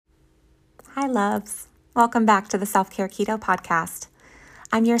Hi, loves. Welcome back to the Self-Care Keto podcast.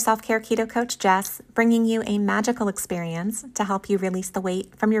 I'm your self-care keto coach, Jess, bringing you a magical experience to help you release the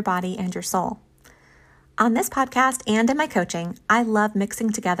weight from your body and your soul. On this podcast and in my coaching, I love mixing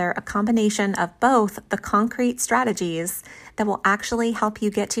together a combination of both the concrete strategies that will actually help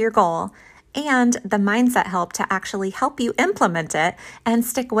you get to your goal and the mindset help to actually help you implement it and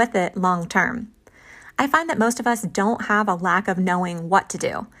stick with it long term. I find that most of us don't have a lack of knowing what to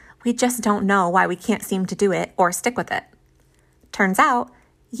do. We just don't know why we can't seem to do it or stick with it. Turns out,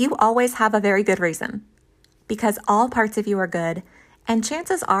 you always have a very good reason. Because all parts of you are good, and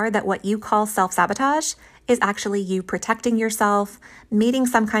chances are that what you call self-sabotage is actually you protecting yourself, meeting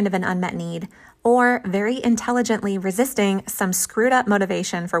some kind of an unmet need, or very intelligently resisting some screwed up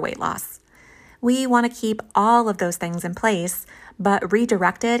motivation for weight loss. We want to keep all of those things in place, but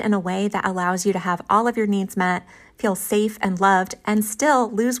redirected in a way that allows you to have all of your needs met, feel safe and loved, and still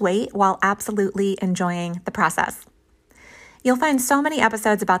lose weight while absolutely enjoying the process. You'll find so many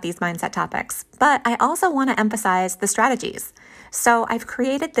episodes about these mindset topics, but I also want to emphasize the strategies. So I've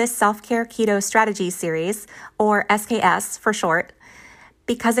created this Self-Care Keto Strategies series, or SKS for short,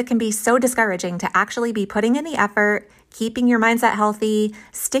 because it can be so discouraging to actually be putting in the effort, keeping your mindset healthy,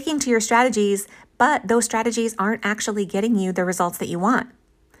 sticking to your strategies, but those strategies aren't actually getting you the results that you want.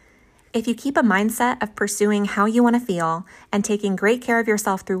 If you keep a mindset of pursuing how you want to feel and taking great care of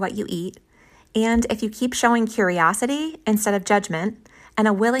yourself through what you eat, and if you keep showing curiosity instead of judgment and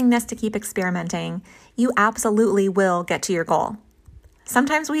a willingness to keep experimenting, you absolutely will get to your goal.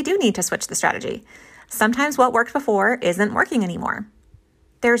 Sometimes we do need to switch the strategy. Sometimes what worked before isn't working anymore.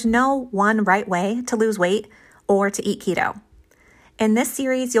 There's no one right way to lose weight or to eat keto. In this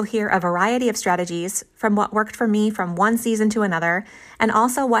series, you'll hear a variety of strategies from what worked for me from one season to another, and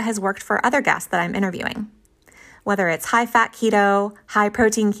also what has worked for other guests that I'm interviewing. Whether it's high-fat keto,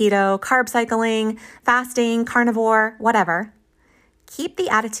 high-protein keto, carb cycling, fasting, carnivore, whatever, keep the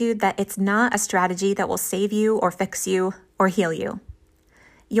attitude that it's not a strategy that will save you or fix you or heal you.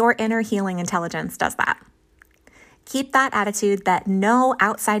 Your inner healing intelligence does that. Keep that attitude that no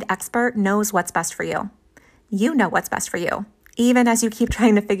outside expert knows what's best for you. You know what's best for you, even as you keep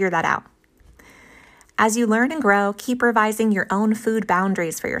trying to figure that out. As you learn and grow, keep revising your own food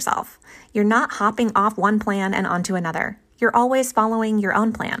boundaries for yourself. You're not hopping off one plan and onto another. You're always following your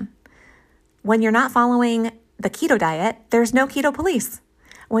own plan. When you're not following the keto diet, there's no keto police.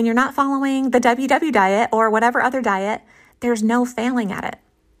 When you're not following the WW diet or whatever other diet, there's no failing at it.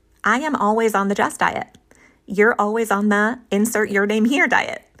 I am always on the Just diet. You're always on the insert your name here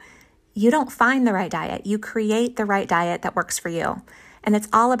diet. You don't find the right diet. You create the right diet that works for you. And it's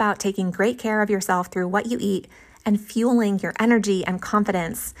all about taking great care of yourself through what you eat and fueling your energy and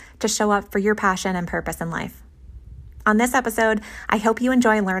confidence to show up for your passion and purpose in life. On this episode, I hope you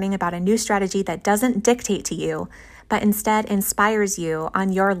enjoy learning about a new strategy that doesn't dictate to you, but instead inspires you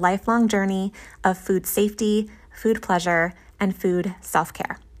on your lifelong journey of food safety, food pleasure, and food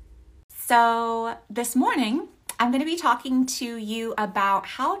self-care. So this morning, I'm going to be talking to you about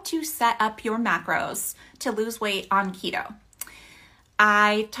how to set up your macros to lose weight on keto.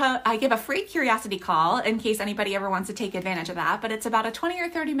 I give a free curiosity call in case anybody ever wants to take advantage of that, but it's about a 20 or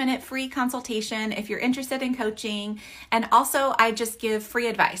 30 minute free consultation if you're interested in coaching. And also I just give free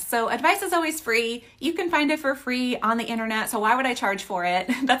advice. So advice is always free. You can find it for free on the internet. So why would I charge for it?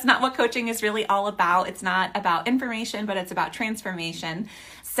 That's not what coaching is really all about. It's not about information, but it's about transformation.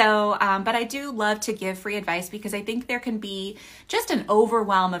 So, but I do love to give free advice because I think there can be just an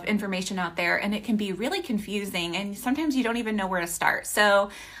overwhelm of information out there and it can be really confusing and sometimes you don't even know where to start. So,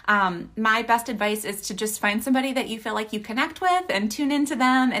 my best advice is to just find somebody that you feel like you connect with and tune into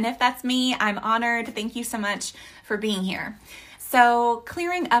them. And if that's me, I'm honored. Thank you so much for being here. So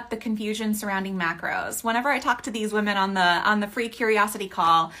clearing up the confusion surrounding macros. Whenever I talk to these women on the free curiosity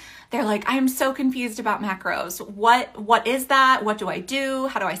call, they're like, I am so confused about macros. What is that? What do I do?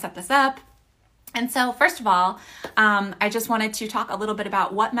 How do I set this up? And so first of all, I just wanted to talk a little bit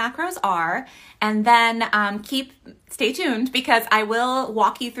about what macros are, and then stay tuned because I will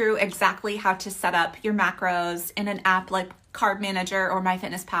walk you through exactly how to set up your macros in an app like Carb Manager or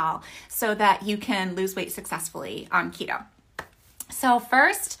MyFitnessPal so that you can lose weight successfully on keto. So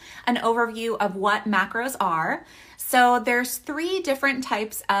first, an overview of what macros are. So there's 3 different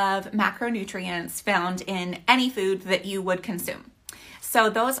types of macronutrients found in any food that you would consume. So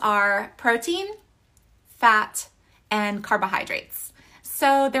those are protein, fat, and carbohydrates.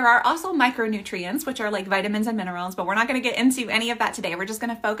 So there are also micronutrients, which are like vitamins and minerals, but we're not going to get into any of that today. We're just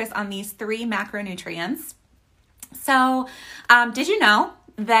going to focus on these 3 macronutrients. So did you know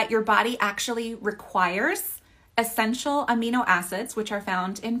that your body actually requires essential amino acids, which are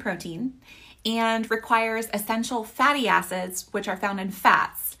found in protein, and requires essential fatty acids, which are found in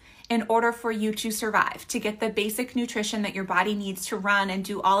fats, in order for you to survive, to get the basic nutrition that your body needs to run and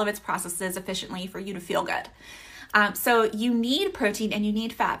do all of its processes efficiently for you to feel good. So you need protein and you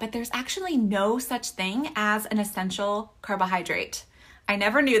need fat, but there's actually no such thing as an essential carbohydrate. I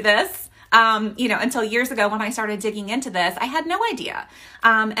never knew this. Until years ago when I started digging into this, I had no idea.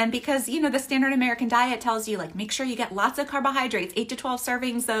 And because, the standard American diet tells you, like, make sure you get lots of carbohydrates, 8 to 12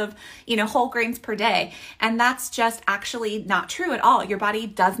 servings of, whole grains per day. And that's just actually not true at all. Your body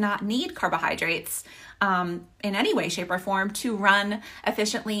does not need carbohydrates in any way, shape, or form to run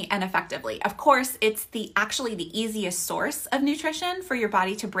efficiently and effectively. Of course, it's actually the easiest source of nutrition for your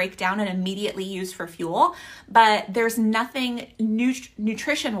body to break down and immediately use for fuel, but there's nothing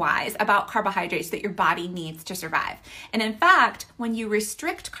nutrition-wise about carbohydrates that your body needs to survive. And in fact, when you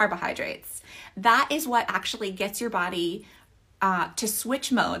restrict carbohydrates, that is what actually gets your body to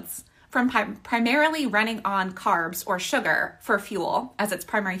switch modes from primarily running on carbs or sugar for fuel as its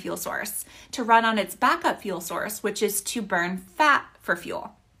primary fuel source to run on its backup fuel source, which is to burn fat for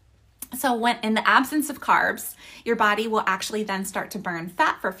fuel. So when in the absence of carbs, your body will actually then start to burn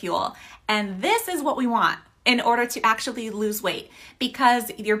fat for fuel. And this is what we want in order to actually lose weight,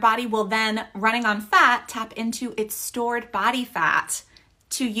 because your body will then, running on fat, tap into its stored body fat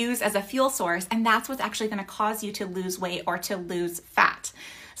to use as a fuel source. And that's what's actually going to cause you to lose weight or to lose fat.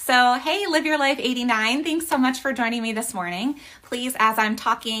 So, hey, Live Your Life 89, thanks so much for joining me this morning. Please, as I'm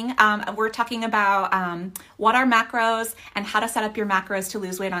talking, we're talking about what are macros and how to set up your macros to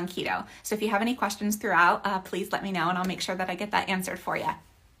lose weight on keto. So if you have any questions throughout, please let me know and I'll make sure that I get that answered for you.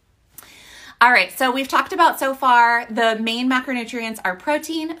 All right, so we've talked about so far the main macronutrients are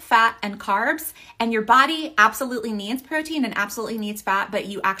protein, fat, and carbs. And your body absolutely needs protein and absolutely needs fat, but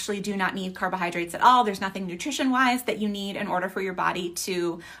you actually do not need carbohydrates at all. There's nothing nutrition-wise that you need in order for your body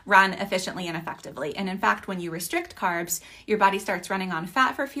to run efficiently and effectively. And in fact, when you restrict carbs, your body starts running on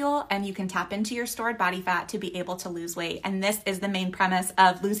fat for fuel, and you can tap into your stored body fat to be able to lose weight. And this is the main premise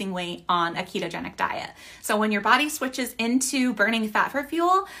of losing weight on a ketogenic diet. So when your body switches into burning fat for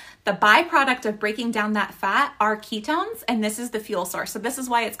fuel, the byproduct of breaking down that fat are ketones, and this is the fuel source. So this is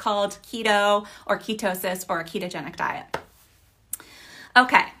why it's called keto or ketosis or a ketogenic diet.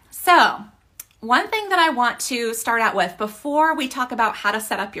 Okay, so one thing that I want to start out with before we talk about how to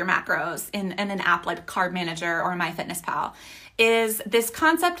set up your macros in an app like Carb Manager or MyFitnessPal is this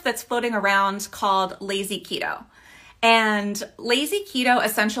concept that's floating around called lazy keto. And lazy keto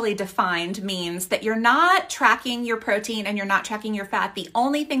essentially defined means that you're not tracking your protein and you're not tracking your fat. The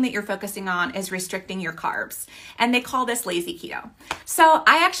only thing that you're focusing on is restricting your carbs. And they call this lazy keto. So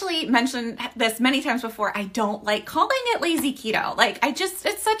I actually mentioned this many times before. I don't like calling it lazy keto.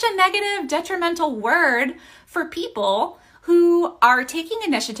 It's such a negative, detrimental word for people who are taking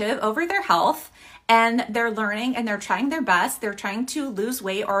initiative over their health, and they're learning and they're trying their best. They're trying to lose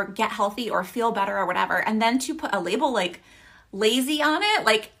weight or get healthy or feel better or whatever. And then to put a label like lazy on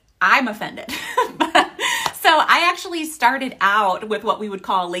it, I'm offended. So I actually started out with what we would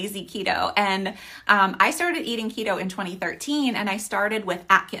call lazy keto. And I started eating keto in 2013, and I started with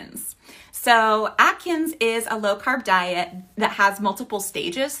Atkins. So Atkins is a low carb diet that has multiple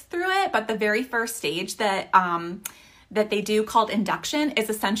stages through it. But the very first stage that they do, called induction, is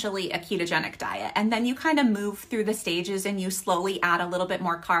essentially a ketogenic diet. And then you kind of move through the stages and you slowly add a little bit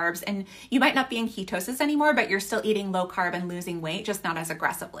more carbs, and you might not be in ketosis anymore, but you're still eating low carb and losing weight, just not as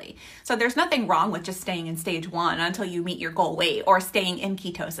aggressively. So there's nothing wrong with just staying in stage 1 until you meet your goal weight, or staying in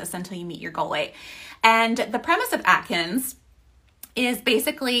ketosis until you meet your goal weight. And the premise of Atkins is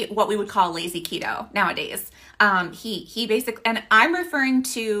basically what we would call lazy keto nowadays. He basically, and I'm referring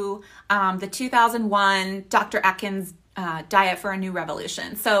to the 2001 Dr. Atkins diet for a new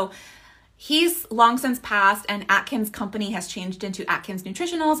revolution. So he's long since passed, and Atkins company has changed into Atkins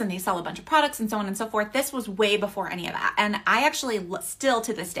Nutritionals, and they sell a bunch of products and so on and so forth. This was way before any of that. And I actually still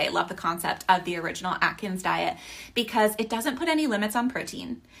to this day love the concept of the original Atkins diet, because it doesn't put any limits on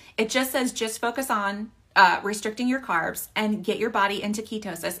protein. It just says, just focus on restricting your carbs and get your body into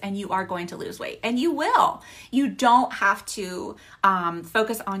ketosis, and you are going to lose weight. And you will. You don't have to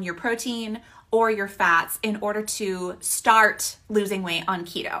focus on your protein or your fats in order to start losing weight on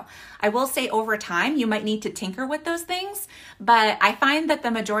keto. I will say over time, you might need to tinker with those things, but I find that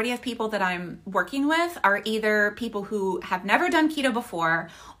the majority of people that I'm working with are either people who have never done keto before,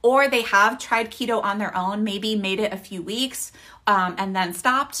 or they have tried keto on their own, maybe made it a few weeks and then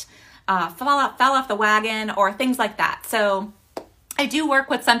stopped, fell off the wagon, or things like that. So I do work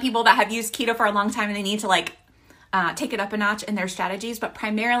with some people that have used keto for a long time, and they need to take it up a notch in their strategies, but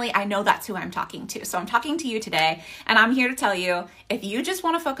primarily I know that's who I'm talking to. So I'm talking to you today, and I'm here to tell you, if you just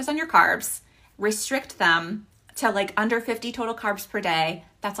want to focus on your carbs, restrict them to like under 50 total carbs per day,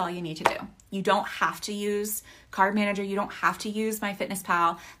 that's all you need to do. You don't have to use Carb Manager. You don't have to use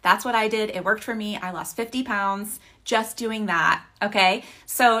MyFitnessPal. That's what I did. It worked for me. I lost 50 pounds just doing that. Okay.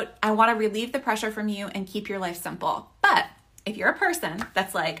 So I want to relieve the pressure from you and keep your life simple. But if you're a person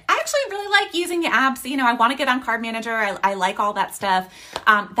that's like, I actually really like using the apps, I want to get on Carb Manager, I like all that stuff,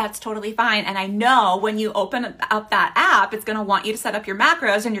 that's totally fine. And I know when you open up that app, it's going to want you to set up your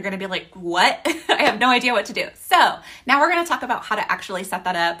macros and you're going to be like, what? I have no idea what to do. So now we're going to talk about how to actually set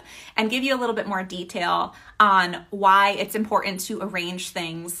that up and give you a little bit more detail on why it's important to arrange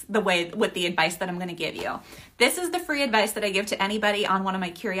things with the advice that I'm going to give you. This is the free advice that I give to anybody on one of my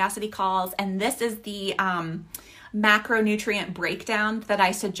curiosity calls. And this is the macronutrient breakdown that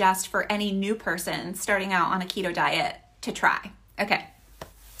I suggest for any new person starting out on a keto diet to try. Okay,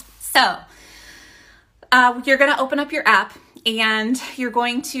 so you're going to open up your app and you're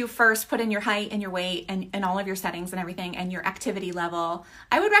going to first put in your height and your weight and all of your settings and everything and your activity level.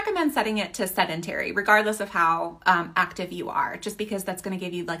 I would recommend setting it to sedentary, regardless of how active you are, just because that's going to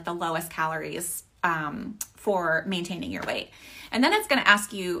give you like the lowest calories for maintaining your weight. And then it's going to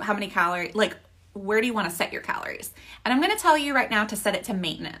ask you how many calories, like where do you want to set your calories? And I'm going to tell you right now to set it to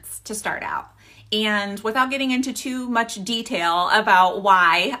maintenance to start out. And without getting into too much detail about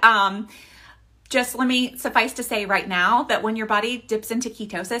why, just let me suffice to say right now that when your body dips into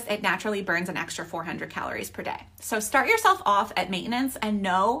ketosis, it naturally burns an extra 400 calories per day. So start yourself off at maintenance and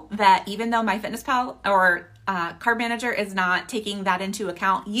know that even though MyFitnessPal or Carb Manager is not taking that into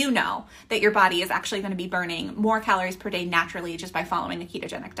account, you know that your body is actually going to be burning more calories per day naturally just by following a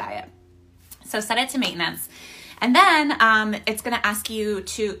ketogenic diet. So set it to maintenance. And then it's going to ask you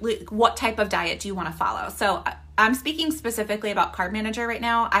what type of diet do you want to follow? So I'm speaking specifically about Carb Manager right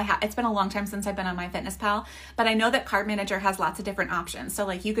now. It's been a long time since I've been on MyFitnessPal, but I know that Carb Manager has lots of different options. So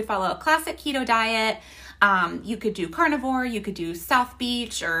like you could follow a classic keto diet. You could do carnivore, you could do South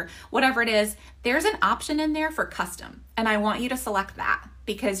Beach or whatever it is. There's an option in there for custom. And I want you to select that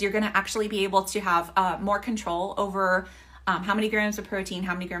because you're going to actually be able to have more control over how many grams of protein,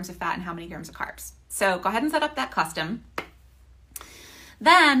 how many grams of fat, and how many grams of carbs. So go ahead and set up that custom.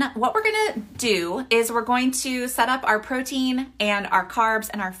 Then what we're going to do is we're going to set up our protein and our carbs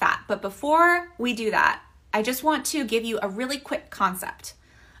and our fat. But before we do that, I just want to give you a really quick concept.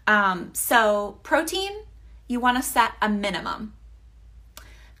 So protein, you want to set a minimum.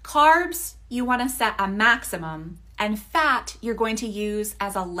 Carbs, you want to set a maximum. And fat, you're going to use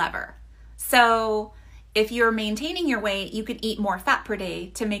as a lever. So if you're maintaining your weight, you could eat more fat per day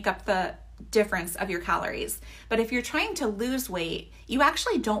to make up the difference of your calories. But if you're trying to lose weight, you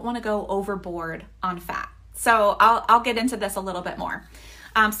actually don't want to go overboard on fat. So I'll get into this a little bit more.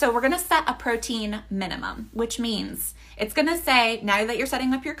 So we're going to set a protein minimum, which means it's going to say, now that you're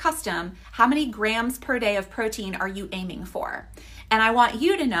setting up your custom, how many grams per day of protein are you aiming for? And I want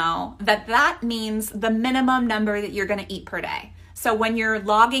you to know that that means the minimum number that you're going to eat per day. So when you're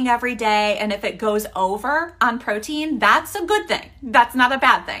logging every day and if it goes over on protein, that's a good thing. That's not a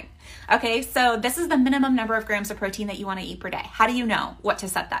bad thing. Okay, so this is the minimum number of grams of protein that you want to eat per day. How do you know what to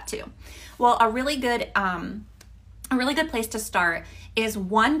set that to? Well, a really good place to start is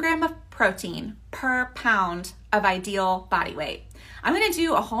 1 gram of protein per pound of ideal body weight. I'm going to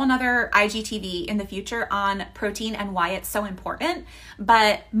do a whole nother IGTV in the future on protein and why it's so important,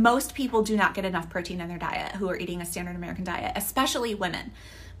 but most people do not get enough protein in their diet who are eating a standard American diet, especially women.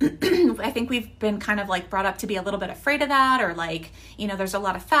 I think we've been kind of like brought up to be a little bit afraid of that, or like, there's a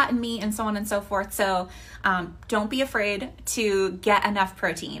lot of fat in meat and so on and so forth. So don't be afraid to get enough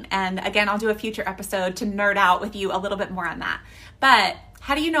protein. And again, I'll do a future episode to nerd out with you a little bit more on that. But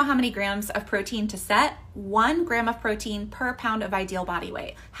how do you know how many grams of protein to set? 1 gram of protein per pound of ideal body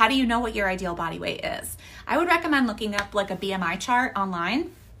weight. How do you know what your ideal body weight is? I would recommend looking up like a BMI chart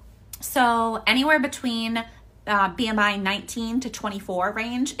online. So anywhere between BMI 19 to 24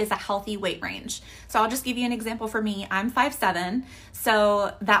 range is a healthy weight range. So I'll just give you an example for me. I'm 5'7",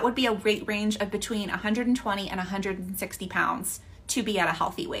 so that would be a weight range of between 120 and 160 pounds to be at a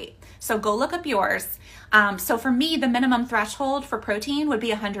healthy weight. So go look up yours. So for me, the minimum threshold for protein would be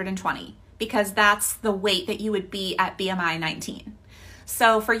 120 because that's the weight that you would be at BMI 19.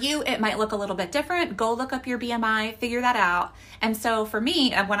 So for you, it might look a little bit different. Go look up your BMI, figure that out. And so for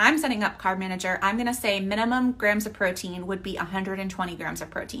me, when I'm setting up Carb Manager, I'm going to say minimum grams of protein would be 120 grams of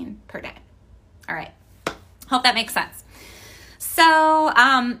protein per day. All right. Hope that makes sense. So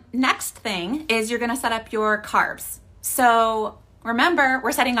next thing is you're going to set up your carbs. So Remember,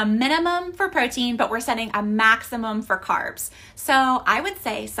 we're setting a minimum for protein, but we're setting a maximum for carbs. So I would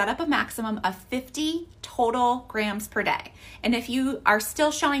say set up a maximum of 50 total grams per day. And if you are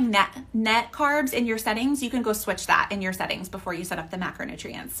still showing net carbs in your settings, you can go switch that in your settings before you set up the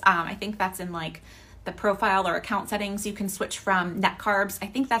macronutrients. I think that's in like the profile or account settings. You can switch from net carbs. I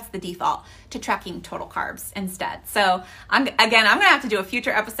think that's the default to tracking total carbs instead. So I'm going to have to do a future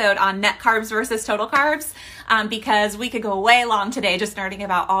episode on net carbs versus total carbs because we could go way long today just nerding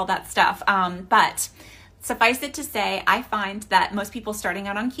about all that stuff. But suffice it to say, I find that most people starting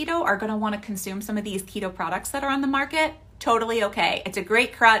out on keto are going to want to consume some of these keto products that are on the market. Totally okay. It's a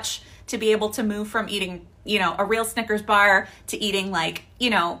great crutch to be able to move from eating, a real Snickers bar to eating like,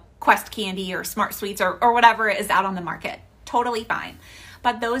 Quest candy or Smart Sweets or whatever is out on the market. Totally fine.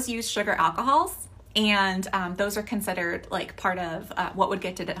 But those use sugar alcohols, and those are considered like part of what would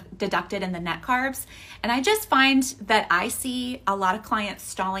get deducted in the net carbs. And I just find that I see a lot of clients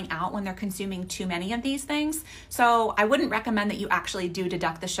stalling out when they're consuming too many of these things. So I wouldn't recommend that you actually do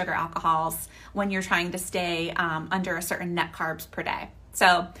deduct the sugar alcohols when you're trying to stay under a certain net carbs per day.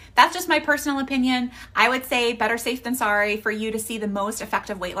 So that's just my personal opinion. I would say better safe than sorry for you to see the most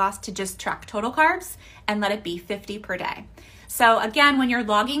effective weight loss to just track total carbs and let it be 50 per day. So again, when you're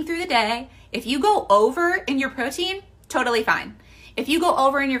logging through the day, if you go over in your protein, totally fine. If you go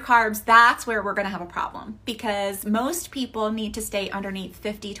over in your carbs, that's where we're going to have a problem because most people need to stay underneath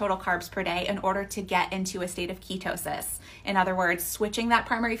 50 total carbs per day in order to get into a state of ketosis. In other words, switching that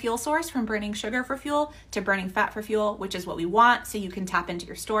primary fuel source from burning sugar for fuel to burning fat for fuel, which is what we want so you can tap into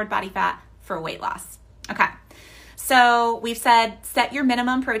your stored body fat for weight loss. Okay. So we've said set your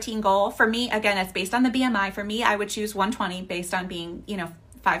minimum protein goal. For me, again, it's based on the BMI. For me, I would choose 120 based on being,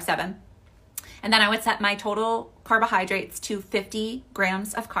 5'7". And then I would set my total carbohydrates to 50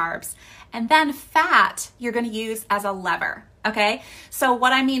 grams of carbs. And then fat, you're going to use as a lever. Okay. So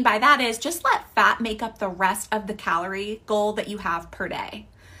what I mean by that is just let fat make up the rest of the calorie goal that you have per day.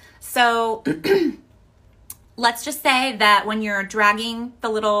 So let's just say that when you're dragging the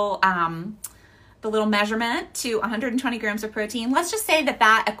little measurement to 120 grams of protein, let's just say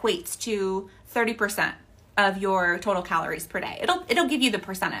that equates to 30% of your total calories per day. It'll give you the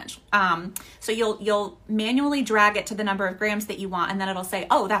percentage. So you'll manually drag it to the number of grams that you want, and then it'll say,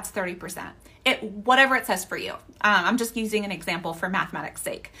 oh, that's 30%. Whatever it says for you. I'm just using an example for mathematics'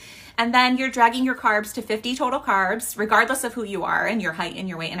 sake. And then you're dragging your carbs to 50 total carbs, regardless of who you are and your height and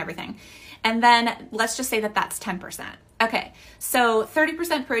your weight and everything. And then let's just say that that's 10%. Okay, so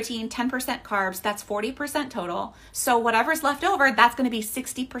 30% protein, 10% carbs, that's 40% total. So whatever's left over, that's going to be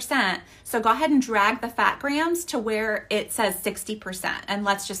 60%. So go ahead and drag the fat grams to where it says 60%. And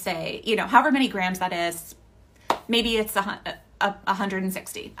let's just say, however many grams that is, maybe it's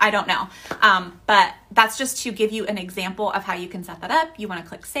 160. I don't know. But that's just to give you an example of how you can set that up. You want to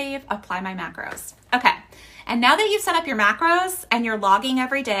click save, apply my macros. Okay, and now that you've set up your macros and you're logging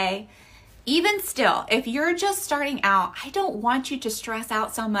every day, even still, if you're just starting out, I don't want you to stress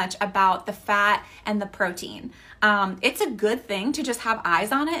out so much about the fat and the protein. It's a good thing to just have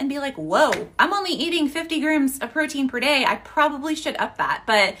eyes on it and be like, whoa, I'm only eating 50 grams of protein per day. I probably should up that,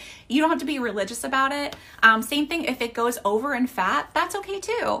 but you don't have to be religious about it. Same thing, if it goes over in fat, that's okay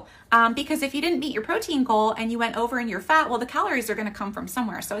too. Because if you didn't meet your protein goal and you went over in your fat, well, the calories are going to come from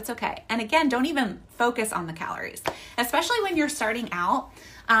somewhere. So it's okay. And again, don't even focus on the calories, especially when you're starting out.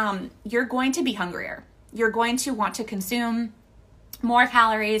 You're going to be hungrier. You're going to want to consume more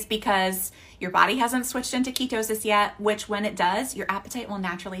calories because your body hasn't switched into ketosis yet, which when it does, your appetite will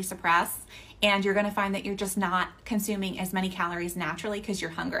naturally suppress, and you're going to find that you're just not consuming as many calories naturally because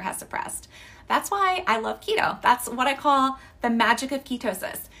your hunger has suppressed. That's why I love keto. That's what I call the magic of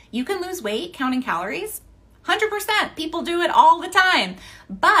ketosis. You can lose weight counting calories. 100%. People do it all the time,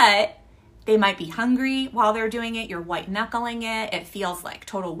 but they might be hungry while they're doing it. You're white knuckling it. It feels like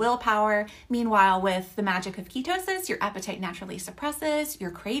total willpower. Meanwhile, with the magic of ketosis, your appetite naturally suppresses, your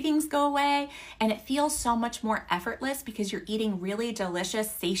cravings go away, and it feels so much more effortless because you're eating really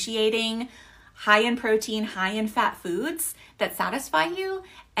delicious, satiating, high in protein, high in fat foods that satisfy you,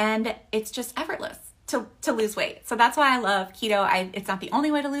 and it's just effortless to lose weight. So that's why I love keto. It's not the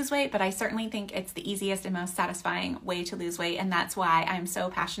only way to lose weight, but I certainly think it's the easiest and most satisfying way to lose weight. And that's why I'm so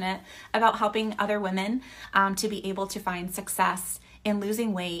passionate about helping other women to be able to find success in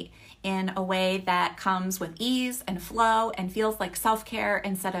losing weight in a way that comes with ease and flow and feels like self-care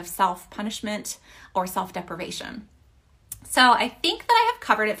instead of self-punishment or self-deprivation. So I think that I have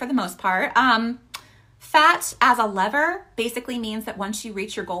covered it for the most part. Fat as a lever basically means that once you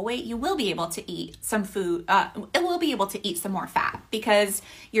reach your goal weight, you will be able to eat some food. It will be able to eat some more fat because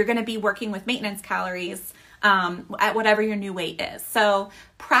you're going to be working with maintenance calories at whatever your new weight is. So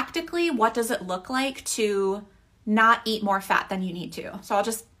practically, what does it look like to not eat more fat than you need to? So I'll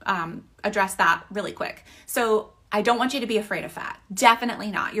just address that really quick. So I don't want you to be afraid of fat.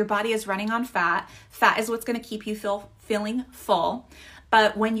 Definitely not. Your body is running on fat. Fat is what's going to keep you feeling full.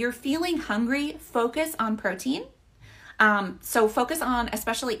 But when you're feeling hungry, focus on protein. So focus on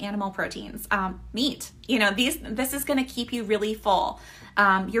especially animal proteins, meat. This is going to keep you really full.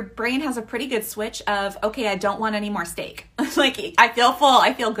 Your brain has a pretty good switch of, okay, I don't want any more steak. Like, I feel full,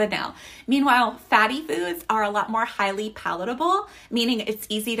 I feel good now. Meanwhile, fatty foods are a lot more highly palatable, meaning it's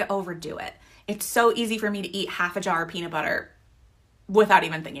easy to overdo it. It's so easy for me to eat half a jar of peanut butter without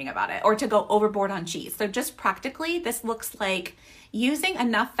even thinking about it, or to go overboard on cheese. So just practically, this looks like using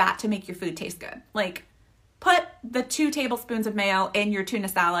enough fat to make your food taste good. Like, put the 2 tablespoons of mayo in your tuna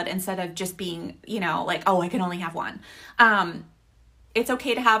salad instead of just being, like, oh, I can only have 1. It's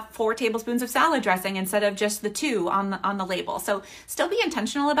okay to have 4 tablespoons of salad dressing instead of just the 2 on the label. So still be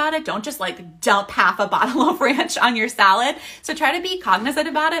intentional about it. Don't just like dump half a bottle of ranch on your salad. So try to be cognizant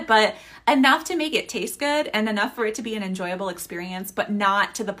about it, but enough to make it taste good and enough for it to be an enjoyable experience, but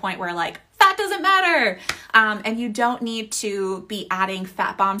not to the point where like fat doesn't matter. And you don't need to be adding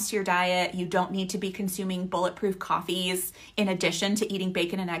fat bombs to your diet. You don't need to be consuming bulletproof coffees in addition to eating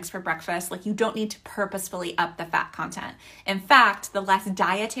bacon and eggs for breakfast. Like, you don't need to purposefully up the fat content. In fact, the less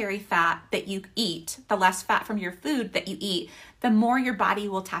dietary fat that you eat, the less fat from your food that you eat, the more your body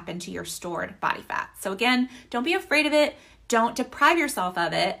will tap into your stored body fat. So again, don't be afraid of it. Don't deprive yourself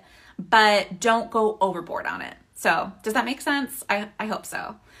of it, but don't go overboard on it. So does that make sense? I hope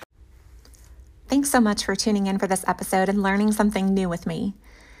so. Thanks so much for tuning in for this episode and learning something new with me.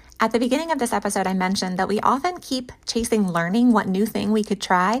 At the beginning of this episode, I mentioned that we often keep chasing learning what new thing we could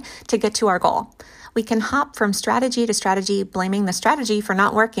try to get to our goal. We can hop from strategy to strategy, blaming the strategy for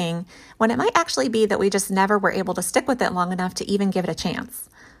not working, when it might actually be that we just never were able to stick with it long enough to even give it a chance.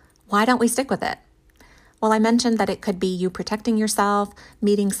 Why don't we stick with it? Well, I mentioned that it could be you protecting yourself,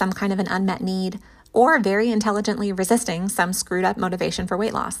 meeting some kind of an unmet need, or very intelligently resisting some screwed up motivation for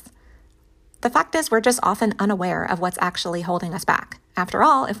weight loss. The fact is, we're just often unaware of what's actually holding us back. After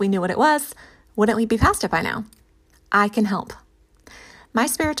all, if we knew what it was, wouldn't we be past it by now? I can help. My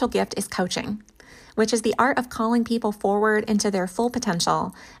spiritual gift is coaching, which is the art of calling people forward into their full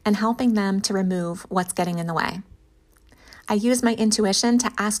potential and helping them to remove what's getting in the way. I use my intuition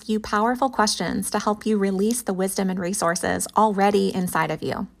to ask you powerful questions to help you release the wisdom and resources already inside of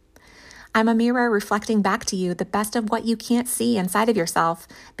you. I'm a mirror reflecting back to you the best of what you can't see inside of yourself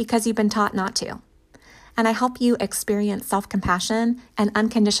because you've been taught not to. And I help you experience self-compassion and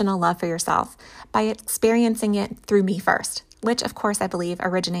unconditional love for yourself by experiencing it through me first, which of course I believe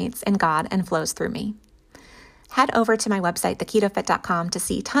originates in God and flows through me. Head over to my website, theketofit.com, to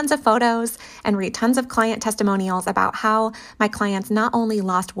see tons of photos and read tons of client testimonials about how my clients not only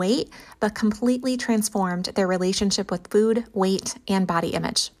lost weight, but completely transformed their relationship with food, weight, and body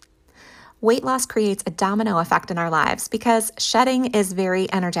image. Weight loss creates a domino effect in our lives because shedding is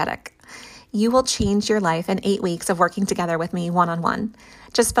very energetic. You will change your life in 8 weeks of working together with me one-on-one.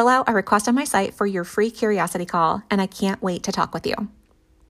 Just fill out a request on my site for your free curiosity call, and I can't wait to talk with you.